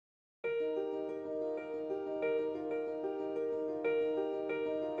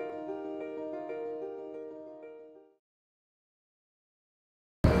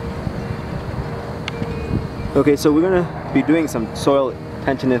Okay, so we're gonna be doing some soil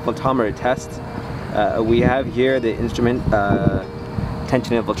tension infiltrometer tests. We have here the instrument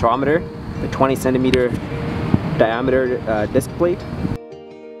tension infiltrometer, the 20 centimeter diameter disc plate.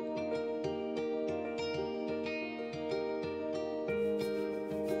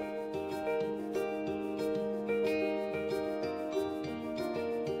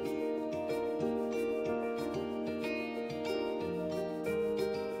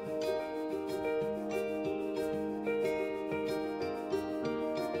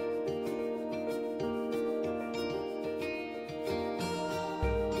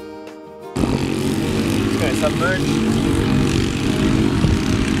 Going to submerge.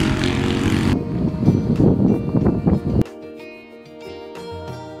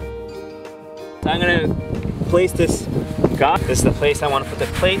 So I'm going to place this guy. This is the place I want to put the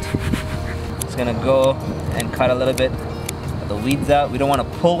plate. Just going to go and cut a little bit of the weeds out. We don't want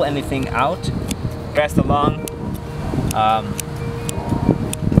to pull anything out. Press along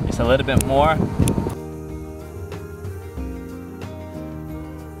just a little bit more.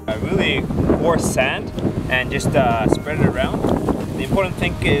 Really coarse sand and just spread it around. The important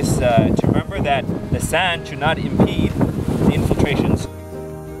thing is to remember that the sand should not impede the infiltrations.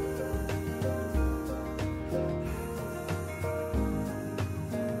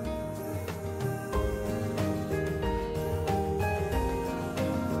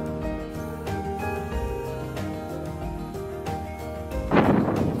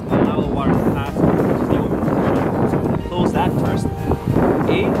 Allow the water to pass to the open position. So I'm going to close that first.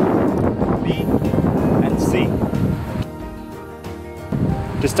 A, B, and C.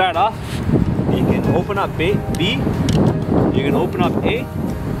 To start off, you can open up B, you can open up A.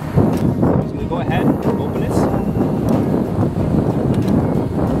 So we go ahead and open this.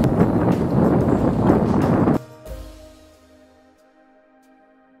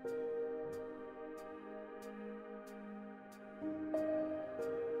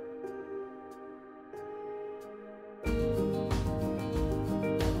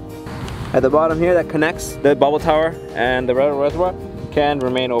 At the bottom here that connects the bubble tower and the reservoir can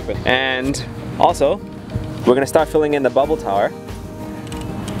remain open. And also, we're gonna start filling in the bubble tower.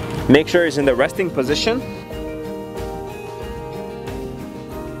 Make sure it's in the resting position.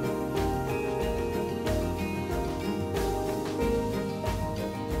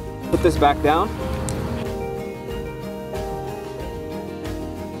 Put this back down.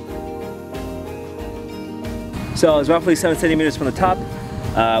 So it's roughly 7 centimeters from the top.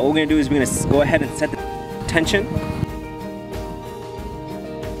 What we're going to do is we're going to go ahead and set the tension.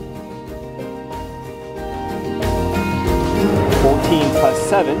 Plus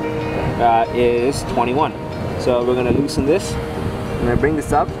 7 is 21. So we're going to loosen this. I'm going to bring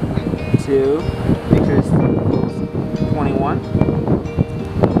this up to make sure it's 21.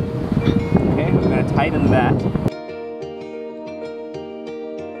 Okay, we're going to tighten that.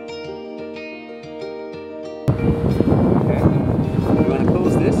 Okay, we're going to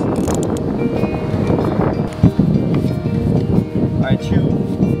close this. Alright,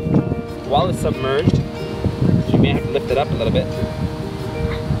 while it's submerged, you may have to lift it up a little bit.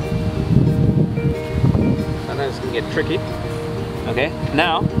 Sometimes it's going to get tricky. Okay,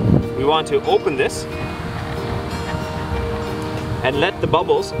 now we want to open this and let the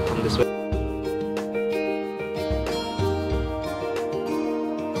bubbles come this way.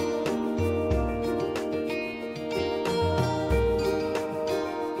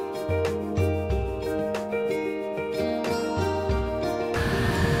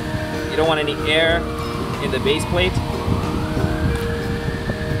 You don't want any air in the base plate.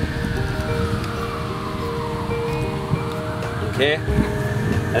 Okay,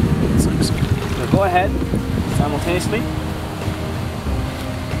 so I'm just gonna go ahead simultaneously.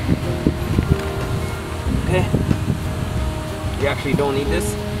 Okay, you actually don't need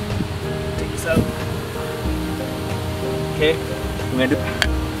this. Take this out. Okay, I'm gonna do.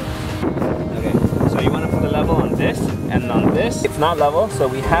 Okay, so you want to put the level on this and on this. It's not level, so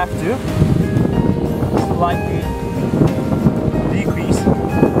we have to slightly decrease.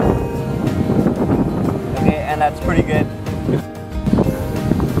 Okay, and that's pretty good.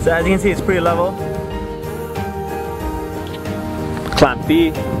 So as you can see, it's pretty level. Clamp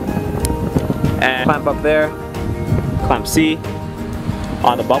B, and clamp up there, clamp C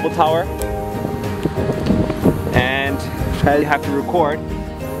on the bubble tower, and you have to record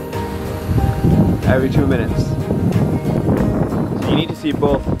every 2 minutes. So you need to see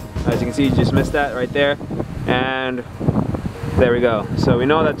both. As you can see, you just missed that right there, and there we go. So we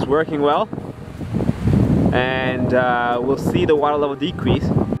know that's working well, and we'll see the water level decrease.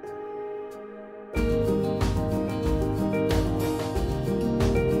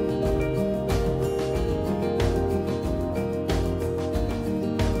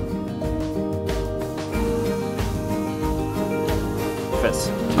 surface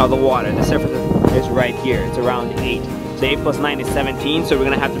of the water. The surface is right here. It's around 8. So 8 plus 9 is 17. So we're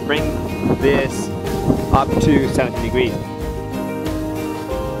gonna have to bring this up to 70 degrees.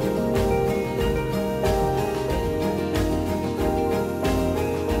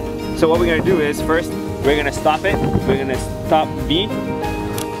 So what we're gonna do is first we're gonna stop it. We're gonna stop B.